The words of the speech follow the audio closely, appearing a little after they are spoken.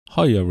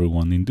Hi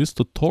everyone, in this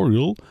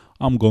tutorial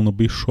I'm gonna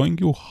be showing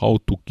you how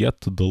to get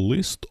the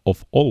list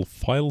of all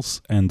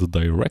files and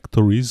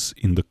directories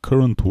in the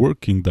current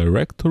working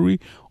directory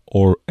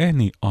or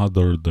any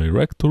other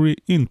directory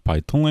in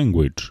Python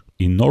language.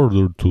 In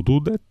order to do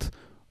that,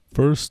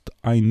 first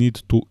I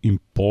need to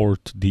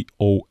import the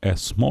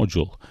OS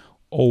module.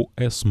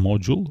 OS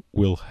module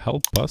will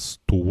help us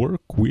to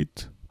work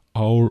with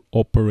our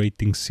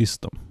operating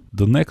system.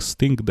 The next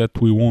thing that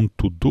we want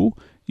to do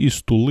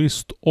is to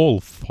list all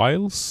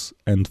files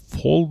and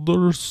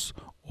folders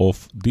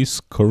of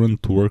this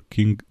current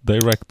working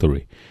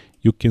directory.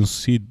 You can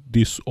see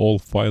these all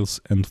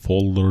files and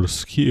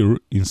folders here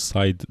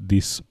inside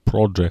this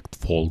project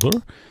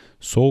folder.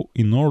 So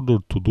in order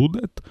to do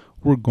that,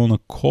 we're gonna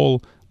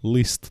call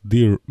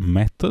listdir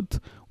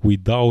method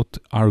without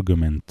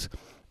argument.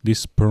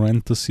 These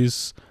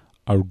parentheses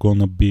are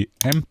gonna be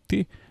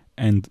empty,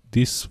 and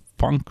this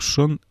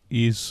function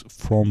is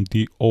from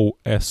the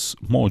OS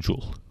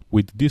module.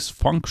 With this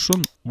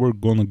function, we're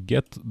gonna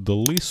get the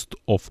list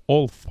of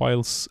all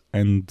files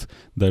and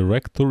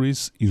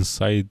directories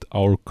inside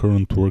our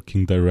current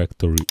working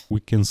directory.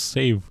 We can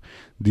save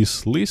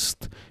this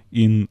list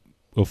in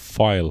a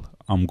file.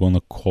 I'm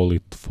gonna call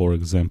it, for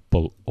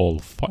example, all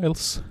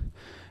files,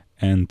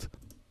 and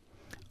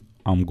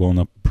I'm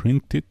gonna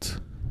print it.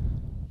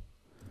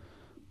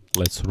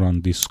 Let's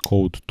run this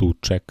code to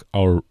check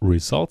our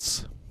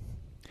results.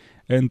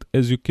 And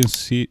as you can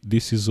see,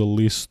 this is a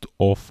list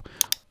of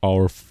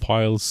our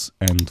files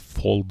and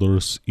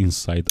folders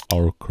inside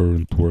our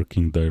current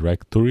working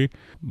directory.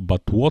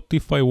 But what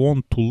if I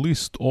want to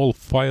list all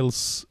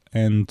files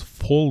and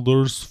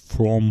folders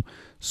from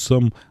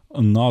some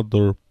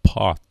another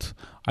path?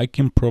 I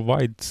can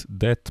provide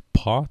that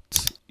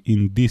path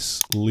in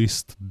this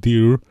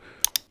listdir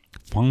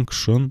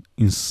function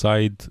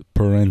inside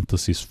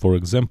parentheses. For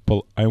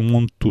example, I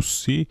want to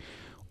see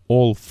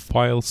all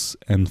files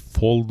and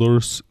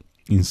folders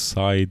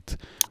inside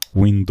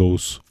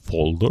Windows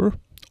folder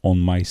on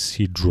my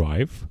C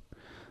drive.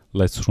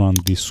 Let's run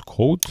this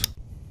code.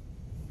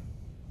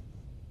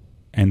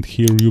 And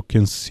here you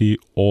can see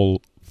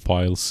all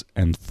files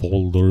and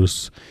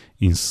folders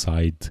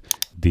inside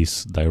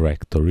this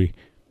directory.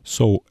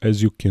 So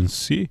as you can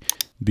see,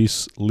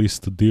 this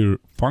listdir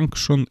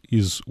function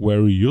is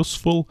very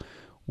useful.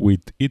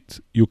 With it,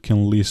 you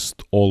can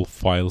list all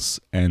files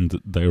and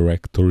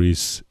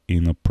directories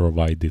in a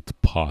provided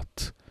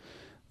path.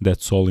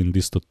 That's all in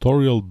this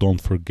tutorial. Don't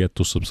forget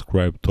to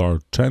subscribe to our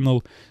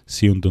channel.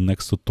 See you in the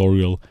next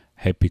tutorial.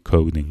 Happy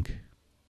coding!